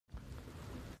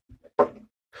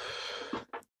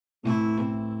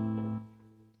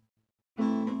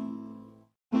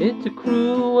It's a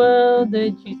cruel world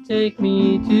that you take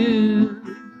me to.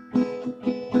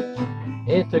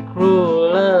 It's a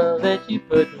cruel love that you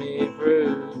put me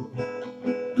through.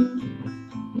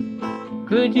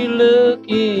 Could you look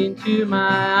into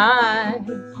my eyes?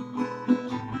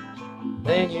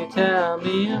 Then you tell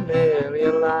me a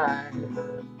million lies.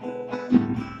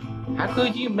 How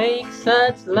could you make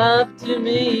such love to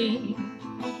me?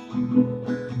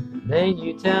 Then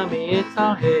you tell me it's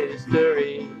all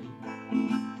history.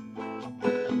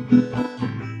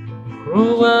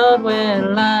 Cruel world where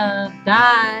love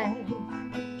dies,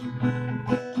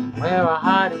 where a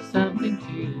heart is something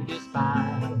to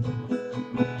despise.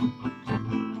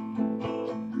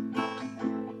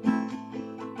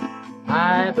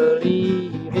 I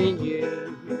believe in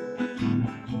you.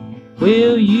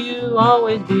 Will you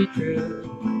always be true?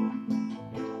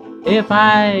 If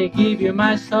I give you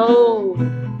my soul,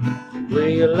 will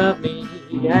you love me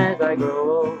as I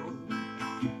grow old?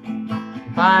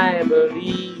 If I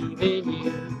believe in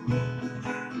you,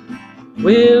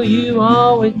 will you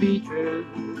always be true?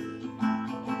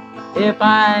 If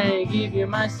I give you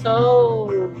my soul,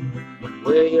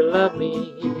 will you love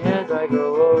me as I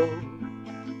grow old?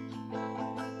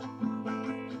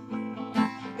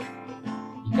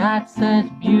 You got such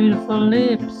beautiful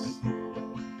lips,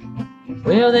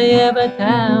 will they ever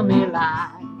tell me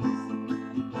lies?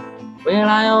 Will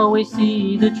I always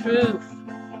see the truth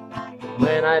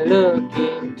when I look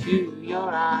into your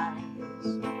eyes?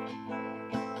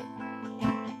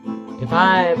 If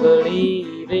I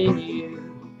believe in you,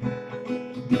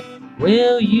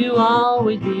 will you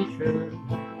always be true?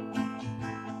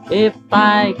 If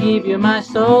I give you my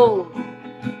soul,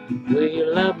 will you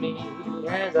love me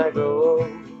as I grow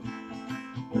old?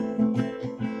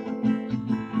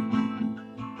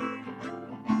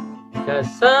 Cause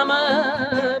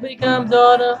summer becomes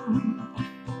autumn,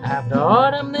 after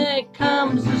autumn there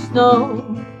comes the snow.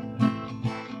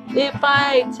 If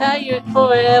I tell you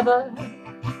forever,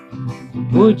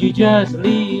 would you just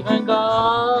leave and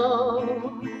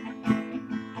go?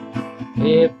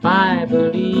 If I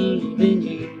believe in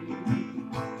you,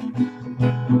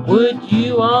 would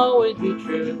you always be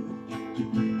true?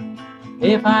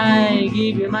 If I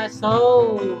give you my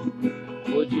soul,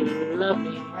 would you love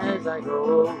me as I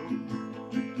grow old?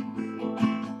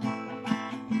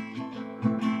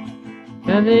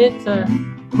 Cause it's a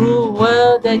cruel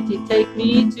world that you take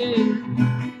me to,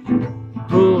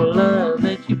 cruel love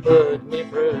that you put me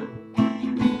through.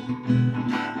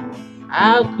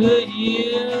 How could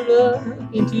you look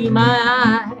into my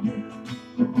eyes,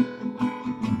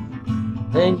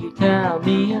 then you tell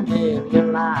me a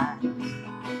million lies?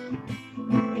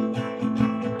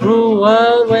 Cruel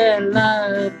world where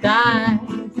love dies,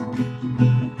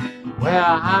 where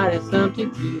a heart is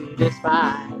something to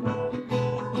despise.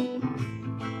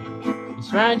 You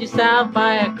surround yourself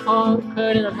by a cold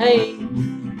curtain of hate,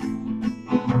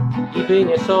 keeping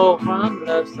your soul from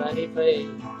love's sunny face.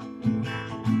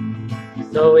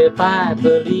 So if I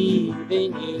believe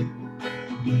in you,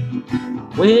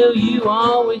 will you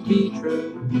always be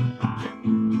true?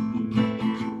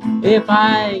 If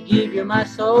I give you my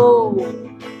soul,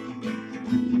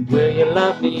 will you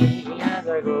love me as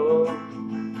I grow?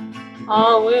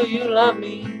 Oh, will you love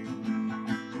me?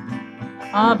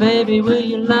 Oh, baby, will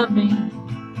you love me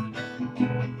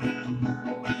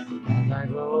as I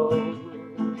grow?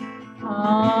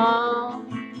 Oh.